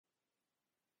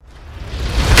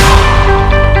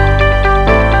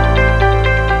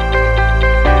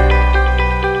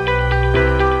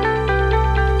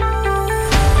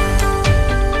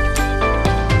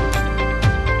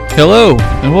Hello,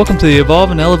 and welcome to the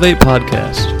Evolve and Elevate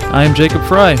podcast. I am Jacob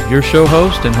Fry, your show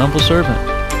host and humble servant.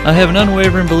 I have an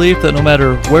unwavering belief that no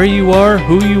matter where you are,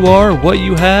 who you are, what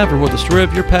you have, or what the story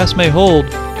of your past may hold,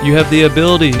 you have the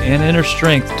ability and inner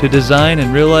strength to design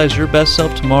and realize your best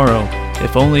self tomorrow,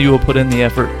 if only you will put in the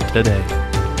effort today.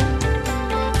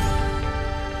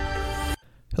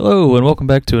 Hello, and welcome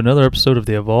back to another episode of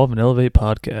the Evolve and Elevate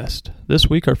podcast. This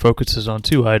week our focus is on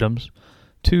two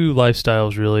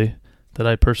lifestyles really, that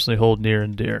I personally hold near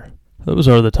and dear. Those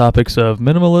are the topics of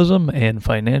minimalism and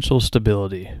financial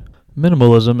stability.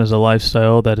 Minimalism is a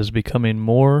lifestyle that is becoming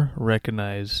more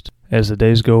recognized as the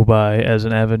days go by as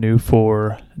an avenue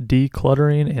for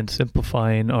decluttering and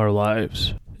simplifying our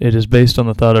lives. It is based on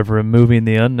the thought of removing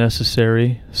the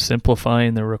unnecessary,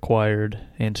 simplifying the required,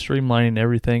 and streamlining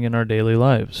everything in our daily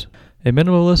lives. A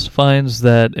minimalist finds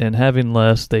that in having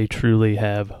less, they truly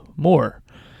have more.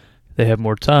 They have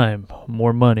more time,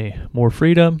 more money, more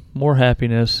freedom, more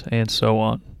happiness, and so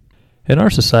on. In our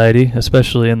society,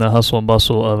 especially in the hustle and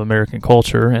bustle of American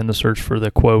culture and the search for the,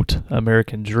 quote,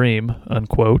 American dream,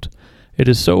 unquote, it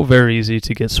is so very easy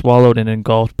to get swallowed and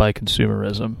engulfed by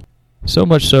consumerism. So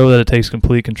much so that it takes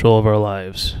complete control of our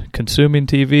lives. Consuming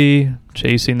TV,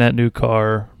 chasing that new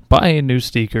car, buying new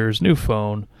sneakers, new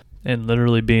phone, and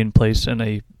literally being placed in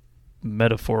a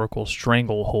metaphorical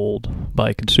stranglehold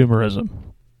by consumerism.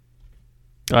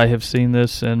 I have seen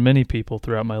this in many people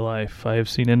throughout my life. I have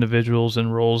seen individuals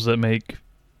in roles that make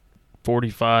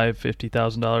 $45,000,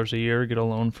 $50,000 a year get a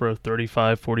loan for a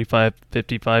 $35,000, $45,000,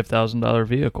 $55,000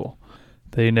 vehicle.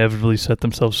 They inevitably set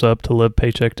themselves up to live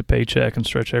paycheck to paycheck and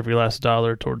stretch every last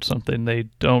dollar towards something they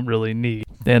don't really need.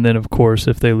 And then, of course,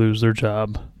 if they lose their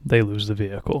job, they lose the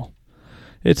vehicle.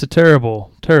 It's a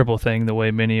terrible, terrible thing the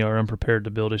way many are unprepared to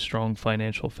build a strong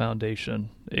financial foundation.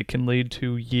 It can lead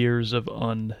to years of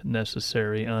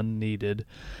unnecessary, unneeded,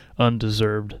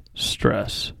 undeserved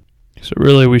stress. So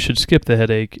really we should skip the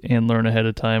headache and learn ahead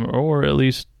of time, or at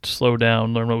least slow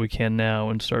down, learn what we can now,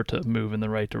 and start to move in the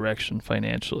right direction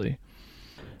financially.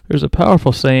 There's a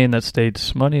powerful saying that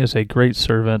states, money is a great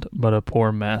servant, but a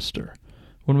poor master.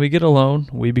 When we get a loan,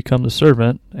 we become the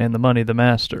servant, and the money the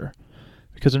master.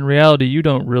 Because in reality, you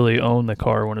don't really own the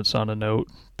car when it's on a note.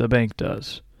 The bank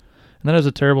does. And that is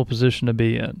a terrible position to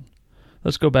be in.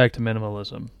 Let's go back to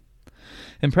minimalism.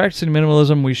 In practicing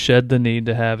minimalism, we shed the need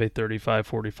to have a $35,000,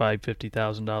 $45,000,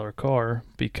 $50,000 car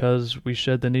because we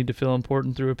shed the need to feel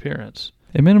important through appearance.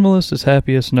 A minimalist is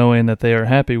happiest knowing that they are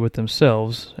happy with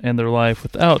themselves and their life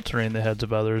without turning the heads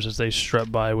of others as they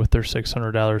strut by with their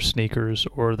 $600 sneakers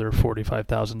or their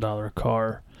 $45,000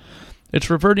 car. It's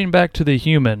reverting back to the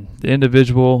human, the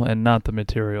individual, and not the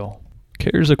material.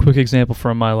 Here's a quick example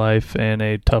from my life and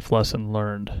a tough lesson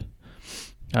learned.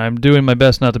 I'm doing my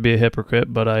best not to be a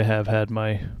hypocrite, but I have had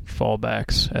my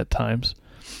fallbacks at times.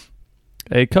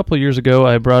 A couple years ago,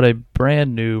 I brought a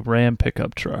brand new Ram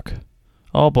pickup truck.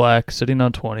 All black, sitting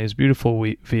on 20s, beautiful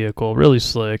vehicle, really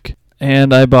slick.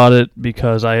 And I bought it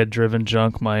because I had driven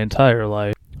junk my entire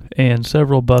life. And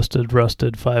several busted,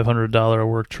 rusted $500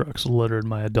 work trucks littered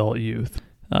my adult youth.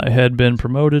 I had been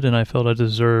promoted and I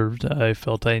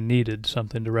felt I needed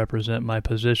something to represent my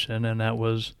position, and that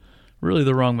was really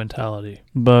the wrong mentality.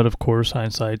 But of course,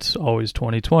 hindsight's always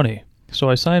 20/20. So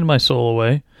I signed my soul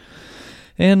away,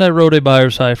 and I rode a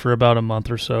buyer's high for about a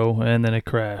month or so, and then it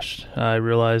crashed. I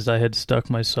realized I had stuck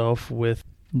myself with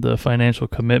the financial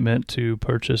commitment to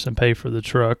purchase and pay for the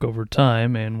truck over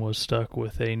time, and was stuck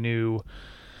with a new,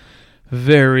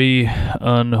 very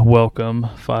unwelcome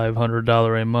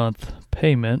 $500 a month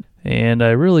payment, and I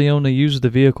really only used the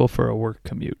vehicle for a work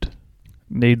commute.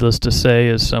 Needless to say,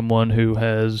 as someone who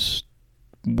has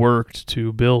worked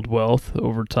to build wealth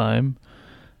over time,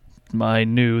 I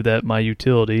knew that my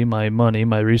utility, my money,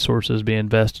 my resources being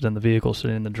invested in the vehicle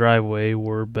sitting in the driveway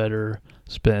were better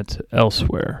spent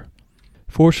elsewhere.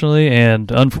 Fortunately and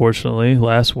unfortunately,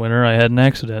 last winter I had an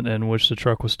accident in which the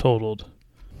truck was totaled.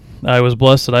 I was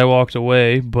blessed that I walked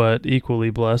away, but equally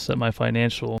blessed that my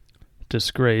financial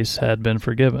disgrace had been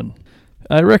forgiven.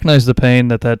 I recognized the pain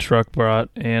that truck brought,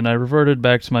 and I reverted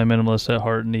back to my minimalist at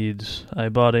heart needs. I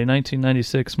bought a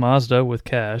 1996 Mazda with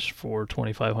cash for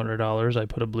 $2,500. I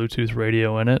put a Bluetooth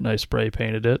radio in it, and I spray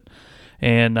painted it.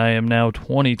 And I am now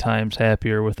 20 times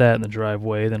happier with that in the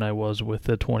driveway than I was with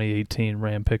the 2018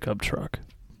 Ram pickup truck.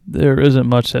 There isn't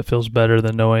much that feels better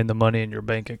than knowing the money in your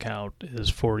bank account is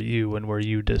for you and where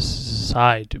you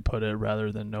decide to put it,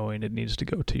 rather than knowing it needs to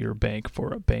go to your bank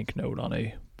for a banknote on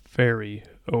a very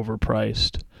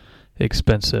overpriced,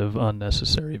 expensive,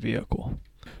 unnecessary vehicle.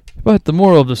 But the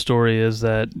moral of the story is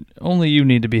that only you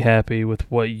need to be happy with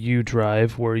what you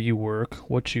drive, where you work,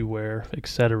 what you wear,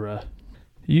 etc.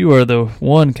 You are the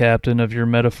one captain of your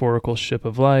metaphorical ship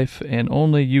of life, and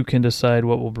only you can decide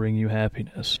what will bring you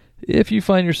happiness. If you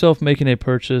find yourself making a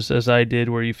purchase, as I did,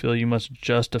 where you feel you must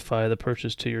justify the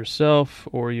purchase to yourself,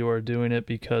 or you are doing it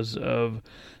because of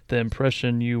the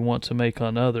impression you want to make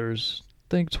on others,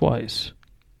 think twice.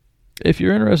 If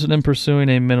you're interested in pursuing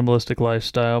a minimalistic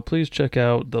lifestyle, please check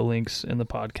out the links in the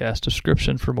podcast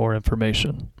description for more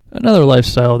information. Another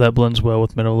lifestyle that blends well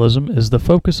with minimalism is the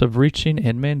focus of reaching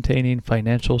and maintaining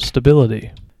financial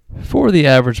stability. For the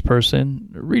average person,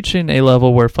 reaching a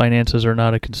level where finances are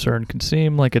not a concern can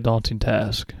seem like a daunting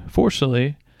task.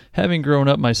 Fortunately, having grown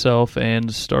up myself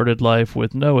and started life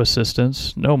with no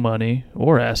assistance, no money,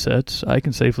 or assets, I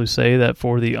can safely say that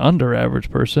for the under-average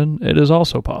person, it is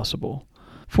also possible.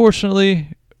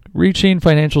 Fortunately, reaching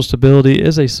financial stability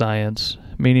is a science,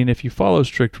 meaning if you follow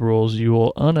strict rules, you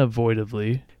will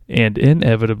unavoidably and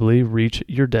inevitably reach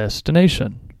your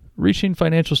destination. Reaching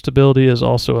financial stability is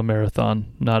also a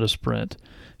marathon, not a sprint.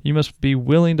 You must be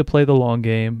willing to play the long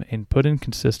game and put in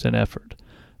consistent effort.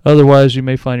 Otherwise, you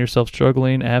may find yourself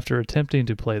struggling after attempting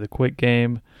to play the quick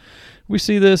game. We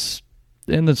see this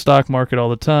in the stock market all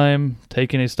the time,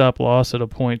 taking a stop loss at a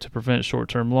point to prevent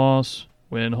short-term loss,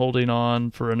 when holding on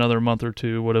for another month or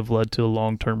two would have led to a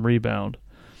long-term rebound.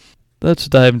 Let's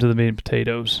dive into the meat and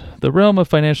potatoes. The realm of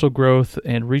financial growth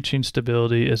and reaching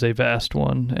stability is a vast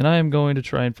one, and I am going to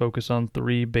try and focus on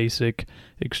 3 basic,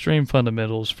 extreme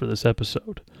fundamentals for this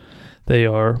episode. They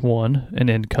are 1, an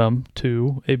income,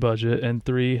 2, a budget, and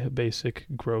 3, basic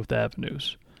growth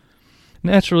avenues.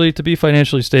 Naturally, to be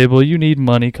financially stable, you need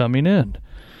money coming in.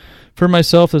 For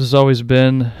myself, this has always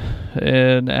been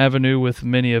an avenue with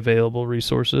many available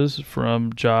resources,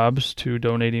 from jobs to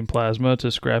donating plasma to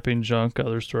scrapping junk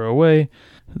others throw away.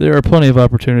 There are plenty of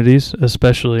opportunities,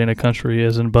 especially in a country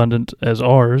as abundant as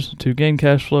ours, to gain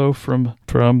cash flow from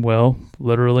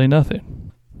literally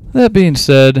nothing. That being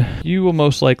said, you will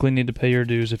most likely need to pay your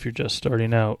dues if you're just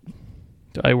starting out.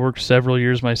 I worked several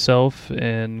years myself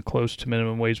in close to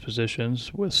minimum wage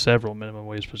positions, with several minimum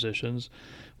wage positions,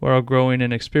 while growing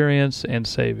in experience and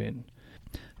saving.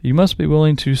 You must be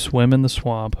willing to swim in the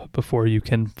swamp before you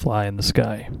can fly in the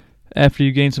sky. After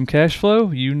you gain some cash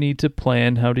flow, you need to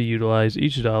plan how to utilize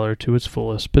each dollar to its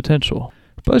fullest potential.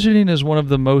 Budgeting is one of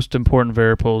the most important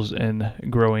variables in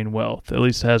growing wealth, at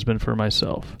least it has been for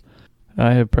myself.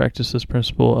 I have practiced this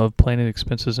principle of planning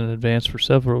expenses in advance for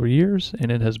several years, and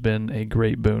it has been a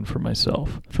great boon for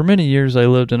myself. For many years, I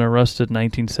lived in a rusted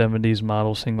 1970s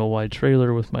model single-wide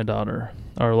trailer with my daughter.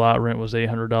 Our lot rent was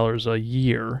 $800 a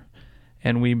year,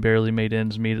 and we barely made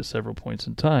ends meet at several points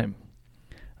in time.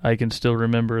 I can still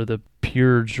remember the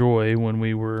pure joy when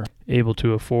we were able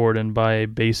to afford and buy a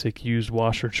basic used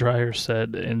washer-dryer set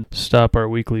and stop our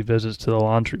weekly visits to the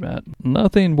laundromat.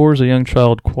 Nothing bores a young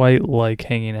child quite like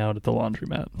hanging out at the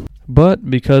laundromat. But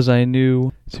because I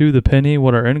knew to the penny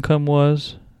what our income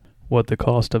was, what the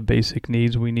cost of basic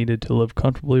needs we needed to live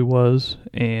comfortably was,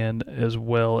 and as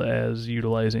well as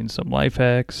utilizing some life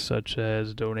hacks such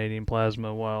as donating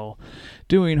plasma while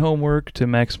doing homework to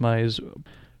maximize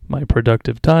my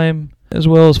productive time, as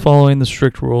well as following the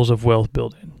strict rules of wealth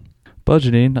building.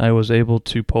 Budgeting, I was able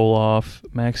to pull off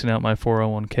maxing out my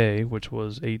 401k, which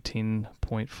was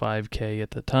 $18.5K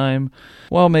at the time,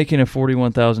 while making a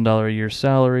 $41,000 a year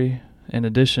salary. In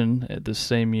addition, at this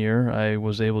same year, I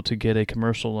was able to get a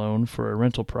commercial loan for a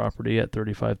rental property at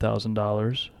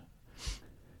 $35,000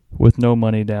 with no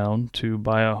money down to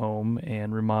buy a home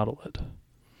and remodel it.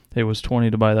 It was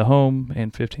 $20,000 to buy the home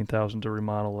and $15,000 to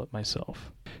remodel it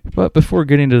myself. But before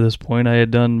getting to this point, I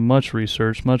had done much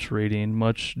research, much reading,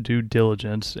 much due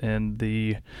diligence in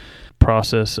the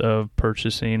process of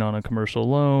purchasing on a commercial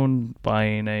loan,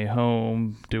 buying a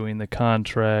home, doing the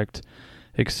contract,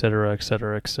 etc.,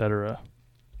 etc., etc.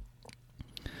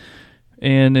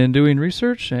 And in doing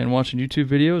research and watching YouTube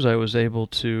videos, I was able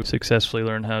to successfully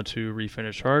learn how to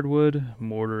refinish hardwood,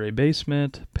 mortar a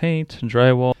basement, paint,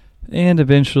 drywall, and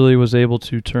eventually was able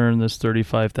to turn this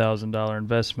 $35,000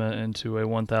 investment into a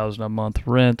 $1,000 a month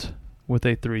rent with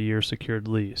a 3-year secured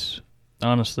lease.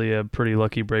 Honestly, a pretty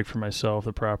lucky break for myself.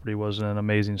 The property was in an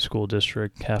amazing school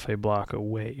district, half a block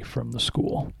away from the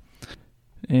school.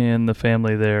 And the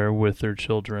family there with their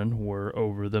children were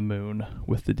over the moon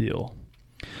with the deal.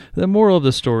 The moral of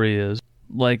the story is,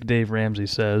 like Dave Ramsey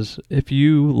says, if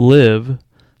you live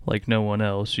like no one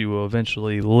else, you will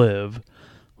eventually live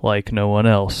like no one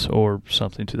else, or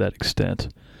something to that extent.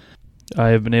 I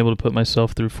have been able to put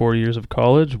myself through 4 years of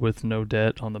college with no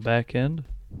debt on the back end.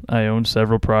 I own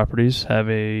several properties, have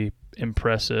a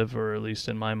impressive, or at least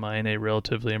in my mind, a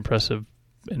relatively impressive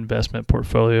investment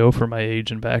portfolio for my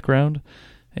age and background,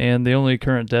 and the only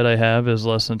current debt I have is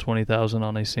less than $20,000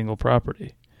 on a single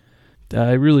property.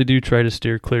 I really do try to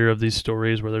steer clear of these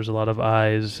stories where there's a lot of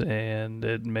I's, and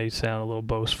it may sound a little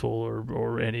boastful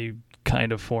or any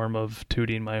kind of form of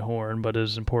tooting my horn, but it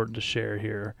is important to share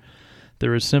here.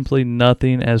 There is simply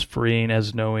nothing as freeing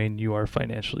as knowing you are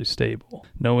financially stable.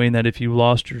 Knowing that if you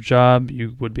lost your job,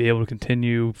 you would be able to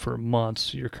continue for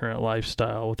months your current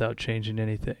lifestyle without changing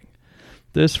anything.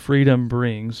 This freedom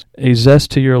brings a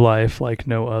zest to your life like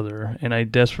no other, and I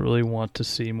desperately want to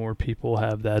see more people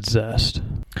have that zest.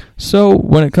 So,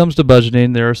 when it comes to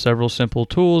budgeting, there are several simple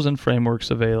tools and frameworks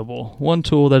available. One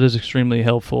tool that is extremely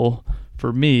helpful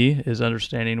for me is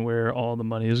understanding where all the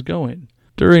money is going.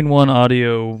 During one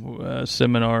audio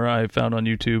seminar I found on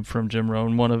YouTube from Jim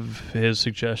Rohn, one of his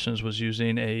suggestions was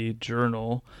using a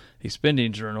journal, a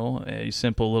spending journal, a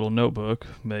simple little notebook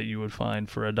that you would find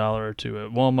for $1 or $2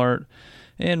 at Walmart,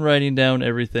 and writing down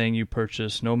everything you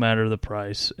purchase, no matter the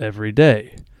price, every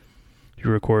day. You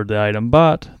record the item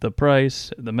bought, the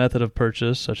price, the method of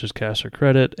purchase, such as cash or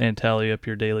credit, and tally up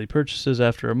your daily purchases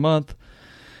after a month.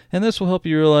 And this will help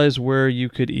you realize where you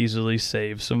could easily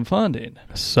save some funding.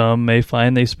 Some may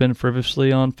find they spend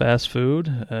frivolously on fast food.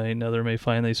 Another may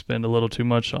find they spend a little too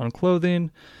much on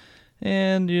clothing.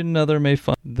 And another may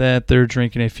find that they're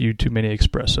drinking a few too many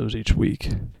espressos each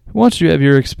week. Once you have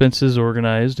your expenses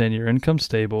organized and your income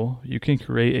stable, you can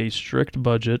create a strict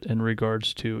budget in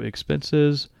regards to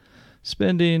expenses,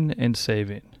 spending, and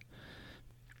saving.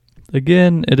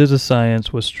 Again, it is a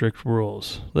science with strict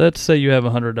rules. Let's say you have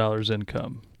 $100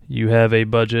 income. You have a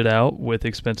budget out with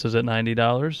expenses at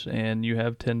 $90 and you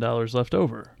have $10 left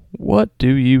over. What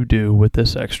do you do with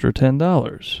this extra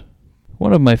 $10?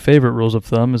 One of my favorite rules of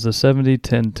thumb is the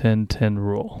 70-10-10-10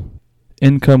 rule.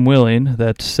 Income willing,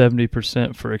 that's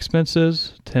 70% for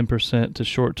expenses, 10% to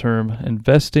short-term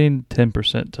investing,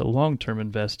 10% to long-term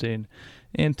investing,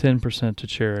 and 10% to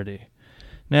charity.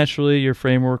 Naturally, your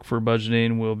framework for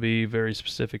budgeting will be very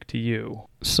specific to you.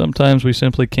 Sometimes we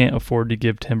simply can't afford to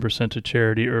give 10% to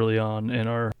charity early on in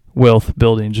our wealth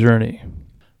building journey.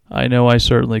 I know I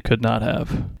certainly could not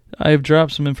have. I have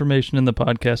dropped some information in the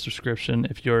podcast description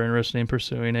if you're interested in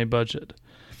pursuing a budget.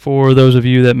 For those of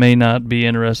you that may not be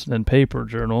interested in paper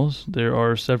journals, there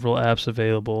are several apps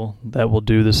available that will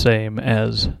do the same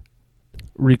as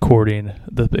recording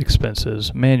the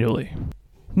expenses manually.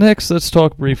 Next, let's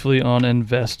talk briefly on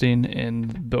investing in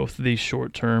both the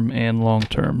short-term and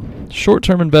long-term.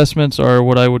 Short-term investments are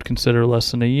what I would consider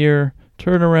less than a year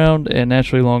turnaround, and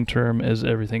naturally long-term is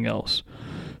everything else.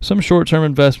 Some short-term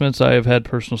investments I have had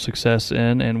personal success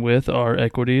in and with are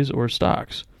equities or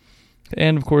stocks,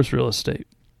 and of course real estate.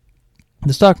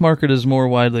 The stock market is more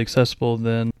widely accessible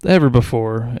than ever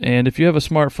before, and if you have a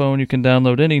smartphone, you can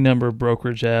download any number of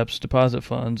brokerage apps, deposit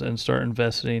funds, and start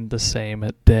investing the same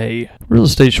day. Real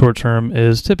estate short-term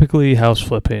is typically house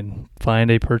flipping.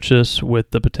 Find a purchase with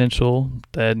the potential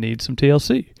that needs some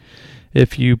TLC.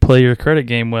 If you play your credit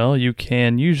game well, you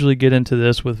can usually get into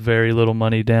this with very little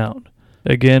money down.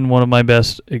 Again, one of my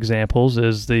best examples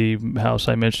is the house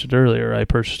I mentioned earlier. I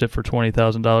purchased it for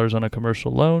 $20,000 on a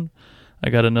commercial loan. I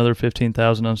got another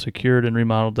 $15,000 unsecured and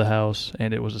remodeled the house,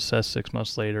 and it was assessed 6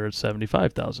 months later at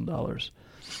 $75,000.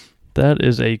 That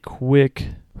is a quick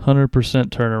 100%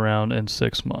 turnaround in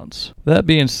 6 months. That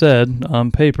being said,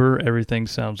 on paper, everything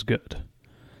sounds good.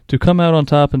 To come out on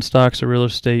top in stocks or real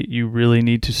estate, you really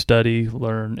need to study,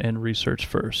 learn, and research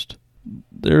first.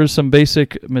 There is some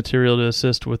basic material to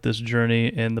assist with this journey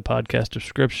in the podcast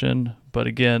description, but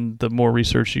again, the more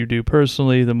research you do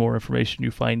personally, the more information you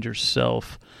find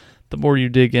yourself, the more you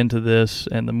dig into this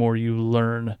and the more you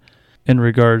learn in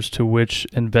regards to which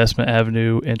investment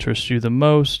avenue interests you the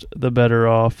most, the better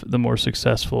off, the more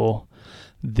successful,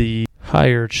 the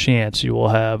higher chance you will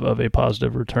have of a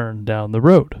positive return down the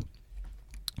road.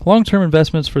 Long-term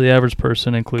investments for the average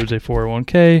person includes a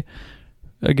 401k,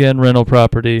 again, rental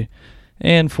property,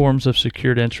 and forms of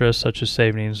secured interest such as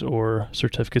savings or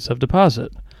certificates of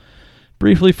deposit.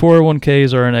 Briefly,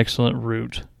 401ks are an excellent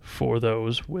route for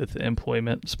those with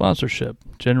employment sponsorship.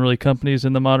 Generally, companies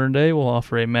in the modern day will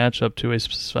offer a match up to a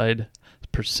specified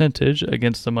percentage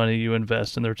against the money you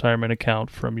invest in the retirement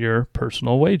account from your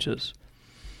personal wages.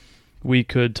 We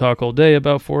could talk all day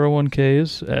about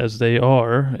 401ks, as they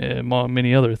are, among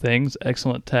many other things,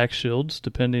 excellent tax shields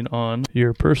depending on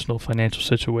your personal financial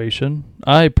situation.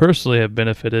 I personally have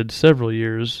benefited several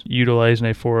years utilizing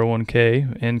a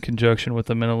 401k in conjunction with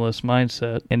a minimalist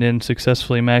mindset, and in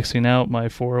successfully maxing out my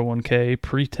 401k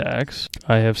pre-tax,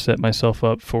 I have set myself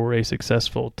up for a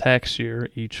successful tax year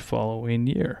each following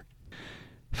year.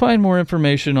 Find more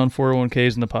information on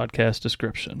 401ks in the podcast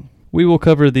description. We will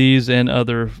cover these and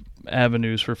other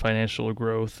avenues for financial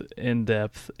growth in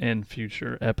depth in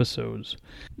future episodes.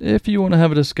 If you want to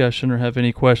have a discussion or have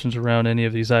any questions around any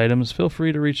of these items, feel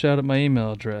free to reach out at my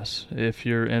email address. If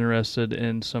you're interested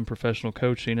in some professional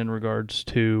coaching in regards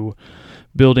to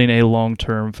building a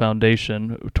long-term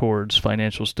foundation towards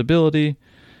financial stability,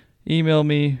 email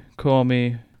me, call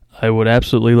me. I would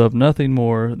absolutely love nothing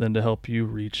more than to help you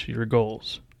reach your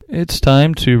goals. It's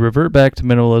time to revert back to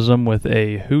minimalism with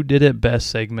a Who Did It Best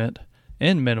segment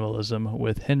in minimalism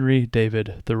with Henry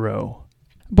David Thoreau.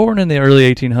 Born in the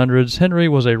early 1800s, Henry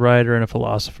was a writer and a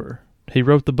philosopher. He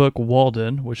wrote the book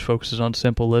Walden, which focuses on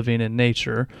simple living in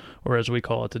nature, or as we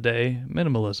call it today,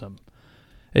 minimalism.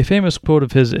 A famous quote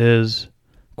of his is,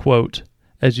 quote,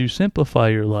 "As you simplify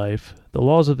your life, the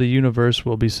laws of the universe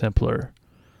will be simpler.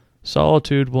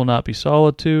 Solitude will not be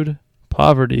solitude,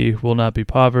 poverty will not be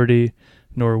poverty,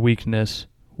 nor weakness,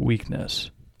 weakness."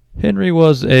 Henry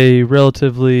was a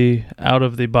relatively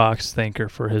out-of-the-box thinker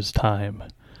for his time,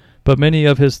 but many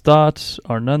of his thoughts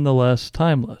are nonetheless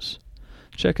timeless.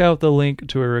 Check out the link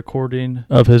to a recording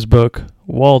of his book,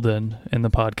 Walden, in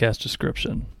the podcast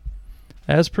description.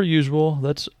 As per usual,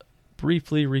 let's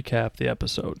briefly recap the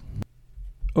episode.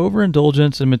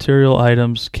 Overindulgence in material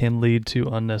items can lead to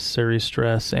unnecessary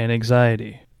stress and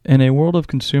anxiety. In a world of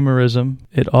consumerism,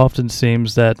 it often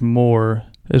seems that more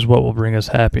is what will bring us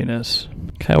happiness.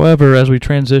 However, as we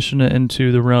transition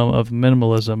into the realm of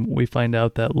minimalism, we find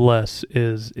out that less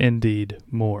is indeed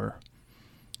more.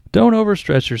 Don't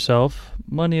overstretch yourself.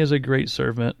 Money is a great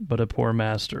servant, but a poor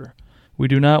master. We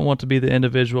do not want to be the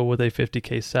individual with a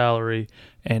 $50K salary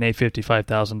and a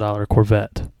 $55,000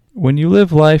 Corvette. When you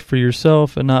live life for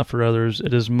yourself and not for others,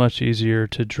 it is much easier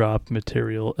to drop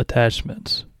material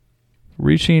attachments.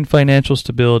 Reaching financial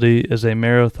stability is a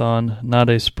marathon, not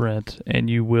a sprint, and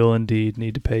you will indeed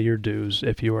need to pay your dues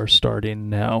if you are starting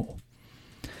now.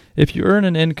 If you earn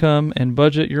an income and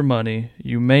budget your money,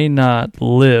 you may not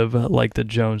live like the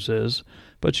Joneses,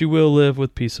 but you will live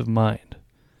with peace of mind.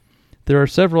 There are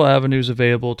several avenues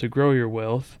available to grow your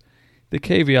wealth. The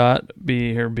caveat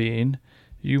being,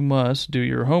 you must do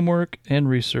your homework and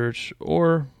research,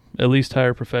 or at least hire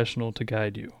a professional to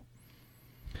guide you.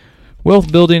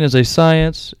 Wealth building is a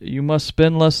science. You must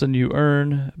spend less than you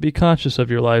earn, be conscious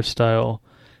of your lifestyle,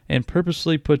 and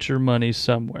purposely put your money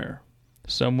somewhere.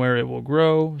 Somewhere it will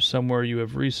grow, somewhere you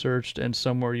have researched, and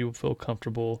somewhere you will feel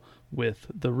comfortable with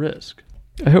the risk.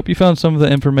 I hope you found some of the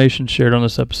information shared on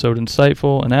this episode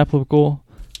insightful and applicable.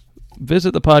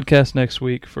 Visit the podcast next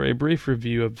week for a brief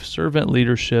review of servant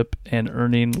leadership and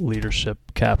earning leadership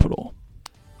capital.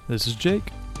 This is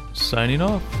Jake, signing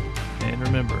off. And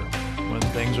remember, when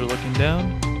things are looking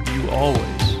down, you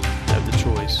always